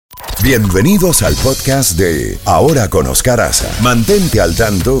Bienvenidos al podcast de Ahora con Oscar Aza. Mantente al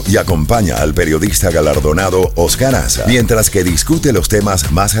tanto y acompaña al periodista galardonado Oscar Aza mientras que discute los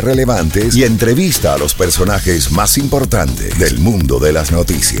temas más relevantes y entrevista a los personajes más importantes del mundo de las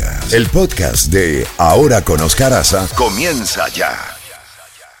noticias. El podcast de Ahora con Oscar Aza comienza ya.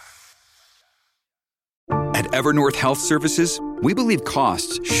 At Evernorth Health Services, we believe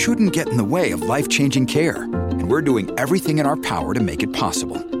costs shouldn't get in the way of life-changing care, and we're doing everything in our power to make it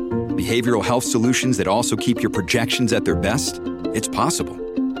possible. Behavioral health solutions that also keep your projections at their best? It's possible.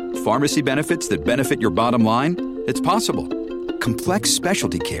 Pharmacy benefits that benefit your bottom line? It's possible. Complex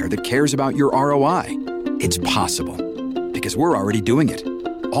specialty care that cares about your ROI? It's possible. Because we're already doing it.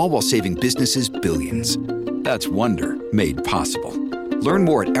 All while saving businesses billions. That's Wonder made possible. Learn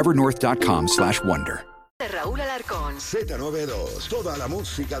more at evernorth.com/wonder. Raúl Alarcón. Z92, toda la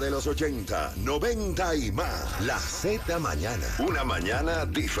música de los 80, 90 y más. La Z Mañana, una mañana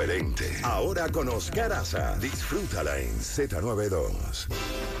diferente. Ahora con Oscar Aza, disfrútala en Z92.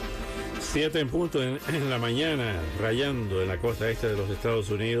 7 en punto en la mañana, rayando en la costa este de los Estados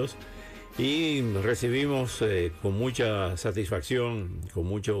Unidos. Y recibimos con mucha satisfacción, con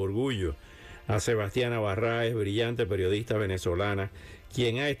mucho orgullo, a Sebastiana Barráez, brillante periodista venezolana,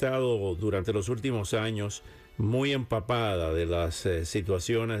 quien ha estado durante los últimos años muy empapada de las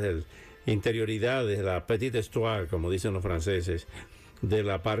situaciones de interioridad, de la petite histoire, como dicen los franceses, de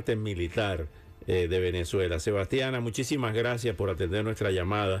la parte militar de Venezuela. Sebastiana, muchísimas gracias por atender nuestra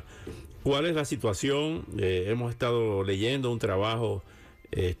llamada. ¿Cuál es la situación? Hemos estado leyendo un trabajo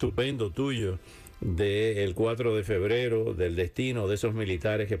estupendo tuyo del 4 de febrero, del destino de esos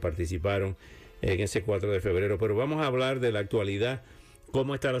militares que participaron en ese 4 de febrero, pero vamos a hablar de la actualidad.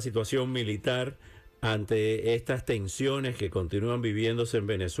 ¿Cómo está la situación militar ante estas tensiones que continúan viviéndose en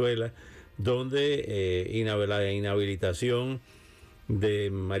Venezuela, donde la inhabilitación de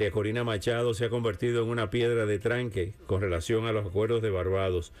María Corina Machado se ha convertido en una piedra de tranque con relación a los acuerdos de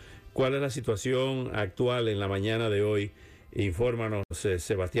Barbados? ¿Cuál es la situación actual en la mañana de hoy? Infórmanos,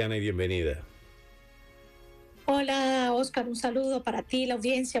 Sebastiana, y bienvenida. Hola, Oscar, un saludo para ti, la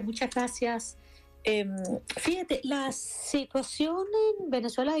audiencia, muchas gracias. Fíjate, la situación en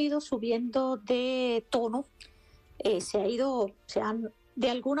Venezuela ha ido subiendo de tono, se han de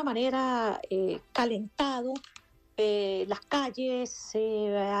alguna manera calentado las calles,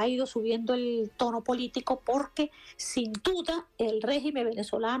 se ha ido subiendo el tono político porque sin duda el régimen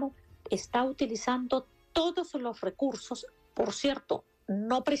venezolano está utilizando todos los recursos, por cierto,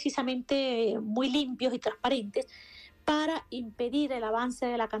 no precisamente muy limpios y transparentes, para impedir el avance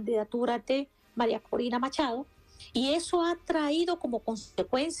de la candidatura de María Corina Machado, y eso ha traído como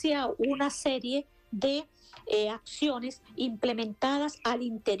consecuencia una serie de acciones implementadas al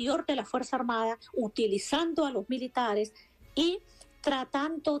interior de la Fuerza Armada, utilizando a los militares y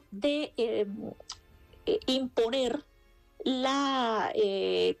tratando de imponer la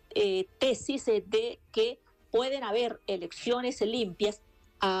tesis de que pueden haber elecciones limpias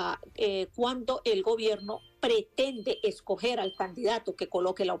cuando el gobierno pretende escoger al candidato que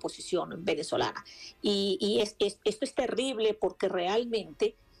coloque la oposición venezolana. Esto es terrible porque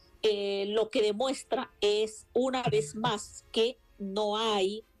realmente lo que demuestra es una vez más que no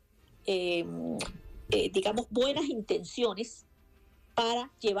hay, digamos, buenas intenciones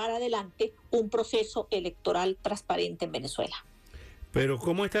para llevar adelante un proceso electoral transparente en Venezuela. Pero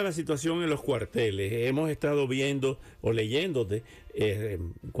 ¿cómo está la situación en los cuarteles? Hemos estado viendo o leyéndote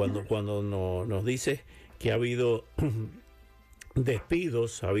cuando nos dices que ha habido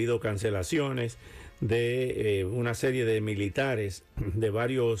despidos, ha habido cancelaciones de una serie de militares de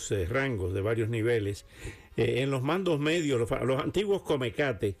varios rangos, de varios niveles. En los mandos medios, los antiguos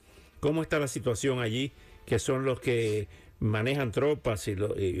comecates, ¿cómo está la situación allí? Que son los que manejan tropas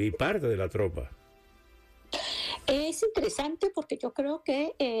y parte de la tropa. Es interesante porque yo creo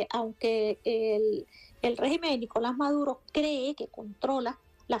que aunque el régimen de Nicolás Maduro cree que controla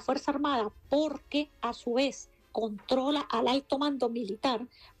la Fuerza Armada porque a su vez controla al alto mando militar,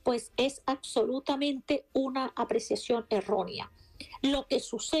 pues es absolutamente una apreciación errónea. Lo que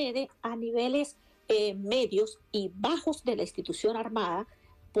sucede a niveles medios y bajos de la institución armada,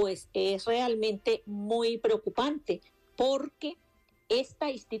 pues es realmente muy preocupante porque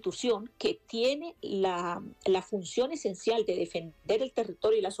esta institución que tiene la función esencial de defender el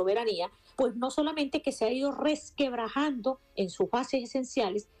territorio y la soberanía, pues no solamente que se ha ido resquebrajando en sus bases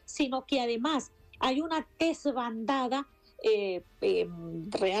esenciales, sino que además hay una desbandada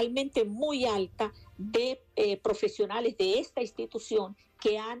realmente muy alta de profesionales de esta institución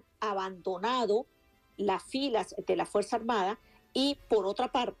que han abandonado las filas de la Fuerza Armada y por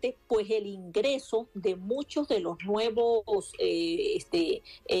otra parte, pues el ingreso de muchos de los nuevos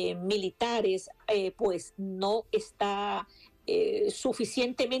militares, pues no está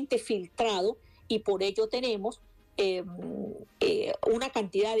suficientemente filtrado, y por ello tenemos una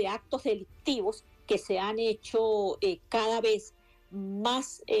cantidad de actos delictivos que se han hecho cada vez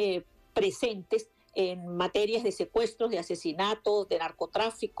más presentes en materias de secuestros, de asesinatos, de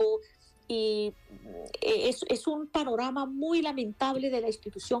narcotráfico, y es un panorama muy lamentable de la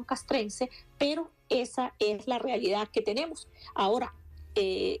institución castrense, pero esa es la realidad que tenemos. Ahora,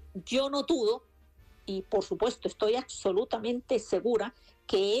 yo no dudo, y por supuesto estoy absolutamente segura,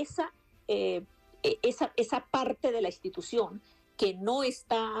 que esa parte de la institución que no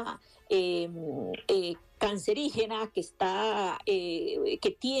está cancerígena,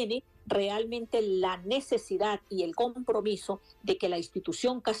 que tiene realmente la necesidad y el compromiso de que la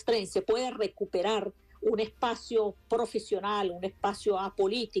institución castrense pueda recuperar un espacio profesional, un espacio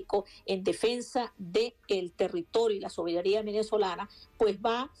apolítico en defensa del territorio y la soberanía venezolana, pues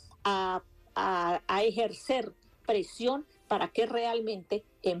va a ejercer presión para que realmente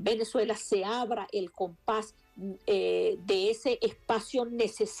en Venezuela se abra el compás de ese espacio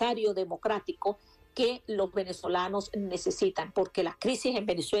necesario democrático que los venezolanos necesitan, porque la crisis en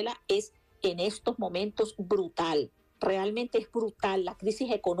Venezuela es en estos momentos brutal, realmente es brutal. La crisis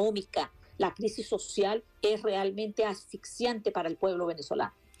económica, la crisis social es realmente asfixiante para el pueblo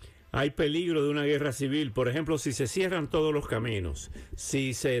venezolano. Hay peligro de una guerra civil, por ejemplo, si se cierran todos los caminos,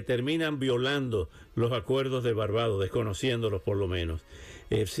 si se terminan violando los acuerdos de Barbados, desconociéndolos por lo menos,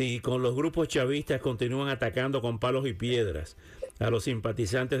 si con los grupos chavistas continúan atacando con palos y piedras a los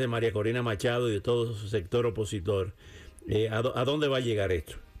simpatizantes de María Corina Machado y de todo su sector opositor, ¿a dónde va a llegar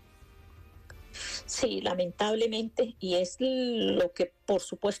esto? Sí, lamentablemente, y es lo que por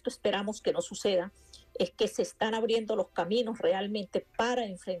supuesto esperamos que no suceda, es que se están abriendo los caminos realmente para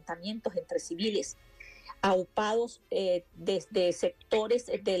enfrentamientos entre civiles, aupados desde sectores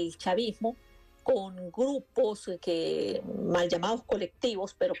del chavismo, con grupos mal llamados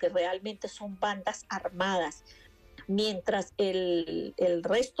colectivos, pero que realmente son bandas armadas, mientras el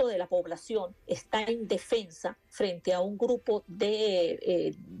resto de la población está indefensa frente a un grupo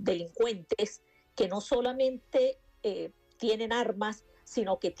de delincuentes que no solamente tienen armas,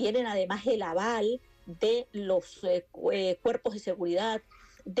 sino que tienen además el aval de los cuerpos de seguridad,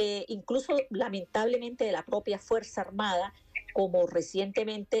 incluso lamentablemente de la propia Fuerza Armada, como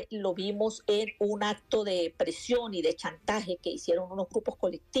recientemente lo vimos en un acto de presión y de chantaje que hicieron unos grupos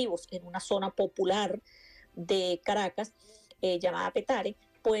colectivos en una zona popular de Caracas llamada Petare.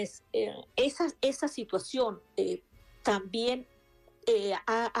 Pues esa situación también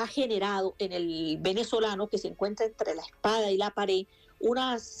ha generado en el venezolano, que se encuentra entre la espada y la pared,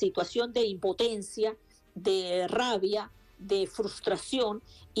 una situación de impotencia, de rabia, de frustración.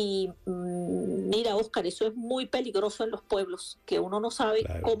 Y mira, Oscar, eso es muy peligroso en los pueblos, que uno no sabe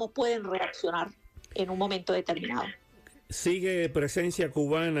cómo pueden reaccionar en un momento determinado. ¿Sigue presencia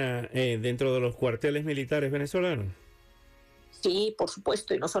cubana dentro de los cuarteles militares venezolanos? Sí, por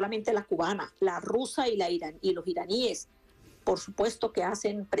supuesto, y no solamente la cubana, la rusa y los iraníes, por supuesto que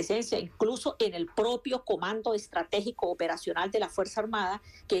hacen presencia incluso en el propio Comando Estratégico Operacional de la Fuerza Armada,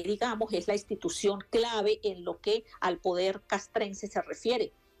 que digamos es la institución clave en lo que al poder castrense se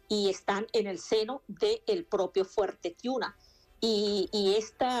refiere, y están en el seno del propio Fuerte Tiuna. Y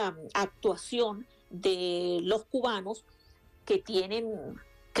esta actuación de los cubanos, que tienen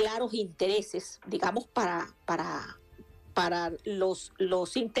claros intereses, digamos, para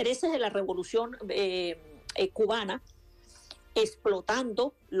los intereses de la revolución cubana,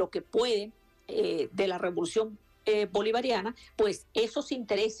 explotando lo que pueden de la revolución bolivariana, pues esos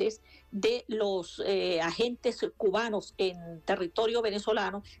intereses de los agentes cubanos en territorio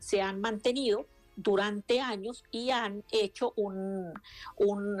venezolano se han mantenido durante años y han hecho un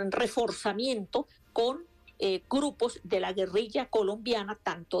reforzamiento con grupos de la guerrilla colombiana,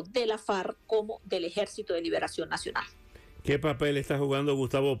 tanto de la FARC como del Ejército de Liberación Nacional. ¿Qué papel está jugando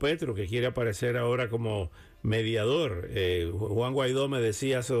Gustavo Petro, que quiere aparecer ahora como mediador? Juan Guaidó me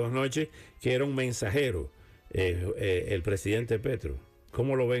decía hace 2 noches que era un mensajero, el presidente Petro.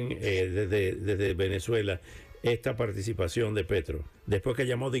 ¿Cómo lo ven desde Venezuela esta participación de Petro, después que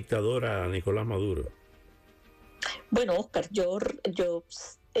llamó dictador a Nicolás Maduro? Bueno, Oscar, yo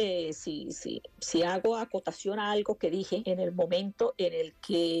si hago acotación a algo que dije en el momento en el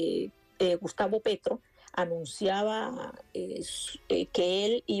que Gustavo Petro anunciaba que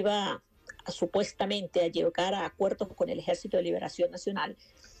él iba supuestamente a llegar a acuerdos con el Ejército de Liberación Nacional,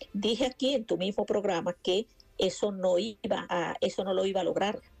 dije aquí en tu mismo programa que eso no lo iba a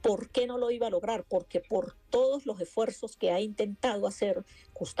lograr. ¿Por qué no lo iba a lograr? Porque por todos los esfuerzos que ha intentado hacer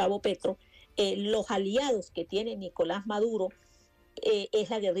Gustavo Petro, los aliados que tiene Nicolás Maduro es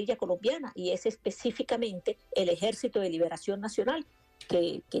la guerrilla colombiana y es específicamente el Ejército de Liberación Nacional,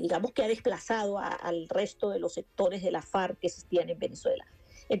 que digamos que ha desplazado al resto de los sectores de la FARC que existían en Venezuela.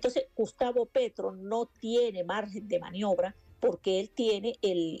 Entonces, Gustavo Petro no tiene margen de maniobra porque él tiene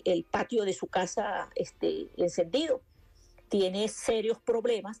el patio de su casa encendido. Tiene serios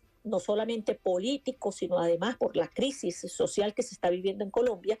problemas, no solamente políticos, sino además por la crisis social que se está viviendo en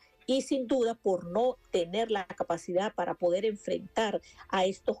Colombia y sin duda por no tener la capacidad para poder enfrentar a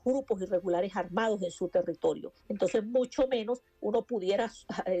estos grupos irregulares armados en su territorio. Entonces, mucho menos uno pudiera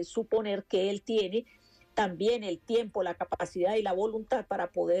suponer que él tiene también el tiempo, la capacidad y la voluntad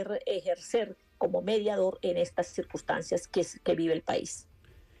para poder ejercer como mediador en estas circunstancias que vive el país.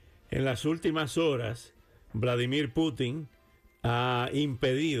 En las últimas horas, Vladimir Putin ha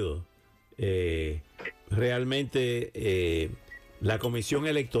impedido realmente la Comisión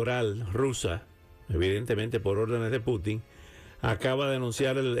Electoral rusa, evidentemente por órdenes de Putin, acaba de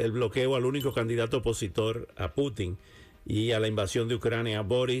anunciar el bloqueo al único candidato opositor a Putin y a la invasión de Ucrania,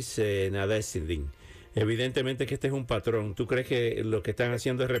 Boris Nadezhdin. Evidentemente que este es un patrón. ¿Tú crees que lo que están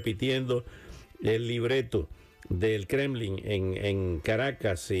haciendo es repitiendo el libreto del Kremlin en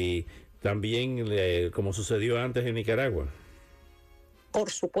Caracas y también como sucedió antes en Nicaragua? Por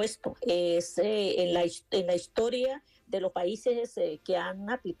supuesto, es en la historia de los países que han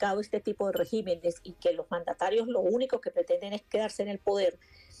aplicado este tipo de regímenes y que los mandatarios lo único que pretenden es quedarse en el poder,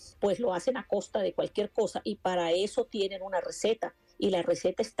 pues lo hacen a costa de cualquier cosa y para eso tienen una receta. Y la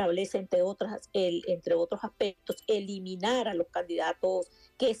receta establece, entre otros aspectos, eliminar a los candidatos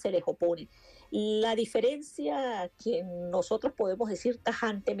que se les oponen. La diferencia que nosotros podemos decir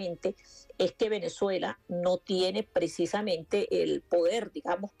tajantemente es que Venezuela no tiene precisamente el poder,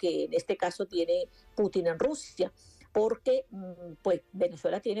 digamos, que en este caso tiene Putin en Rusia, porque pues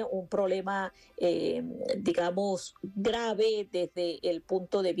Venezuela tiene un problema, digamos, grave desde el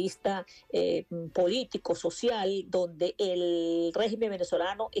punto de vista político, social, donde el régimen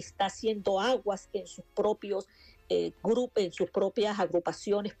venezolano está haciendo aguas en sus propios grupos, en sus propias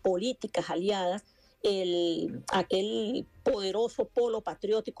agrupaciones políticas aliadas. Aquel poderoso polo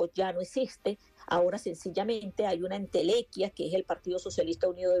patriótico ya no existe. Ahora sencillamente hay una entelequia que es el Partido Socialista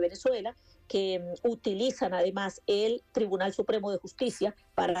Unido de Venezuela, que utilizan además el Tribunal Supremo de Justicia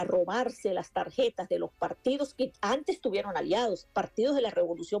para robarse las tarjetas de los partidos que antes estuvieron aliados, partidos de la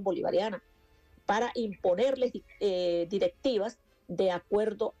Revolución Bolivariana, para imponerles directivas de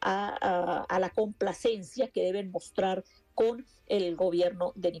acuerdo a la complacencia que deben mostrar con el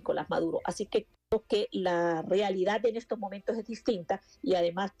gobierno de Nicolás Maduro. Así que creo que la realidad en estos momentos es distinta y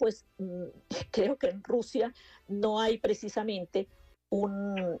además pues creo que en Rusia no hay precisamente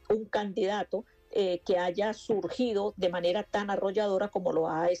un candidato que haya surgido de manera tan arrolladora como lo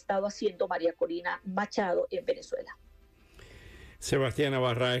ha estado haciendo María Corina Machado en Venezuela. Sebastiana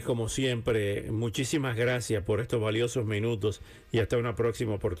Barráez, como siempre, muchísimas gracias por estos valiosos minutos y hasta una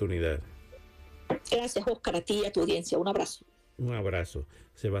próxima oportunidad. Gracias, Oscar, a ti y a tu audiencia. Un abrazo. Un abrazo.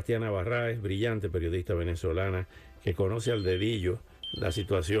 Sebastiana Barráez, brillante periodista venezolana que conoce al dedillo la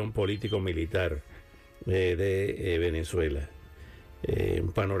situación político-militar de Venezuela.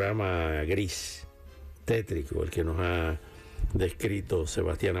 Un panorama gris, tétrico, el que nos ha descrito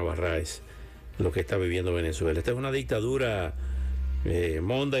Sebastiana Barráez, lo que está viviendo Venezuela. Esta es una dictadura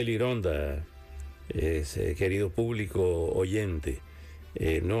monda y lironda, querido público oyente.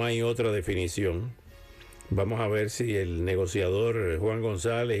 No hay otra definición. Vamos a ver si el negociador Juan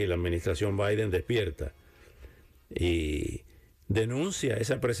González y la administración Biden despierta y denuncia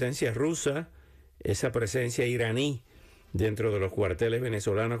esa presencia rusa, esa presencia iraní dentro de los cuarteles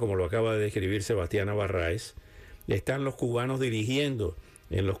venezolanos, como lo acaba de describir Sebastiana Barráez. Están los cubanos dirigiendo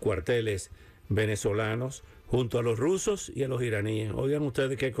en los cuarteles venezolanos junto a los rusos y a los iraníes. Oigan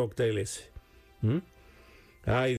ustedes qué cócteles. Ay,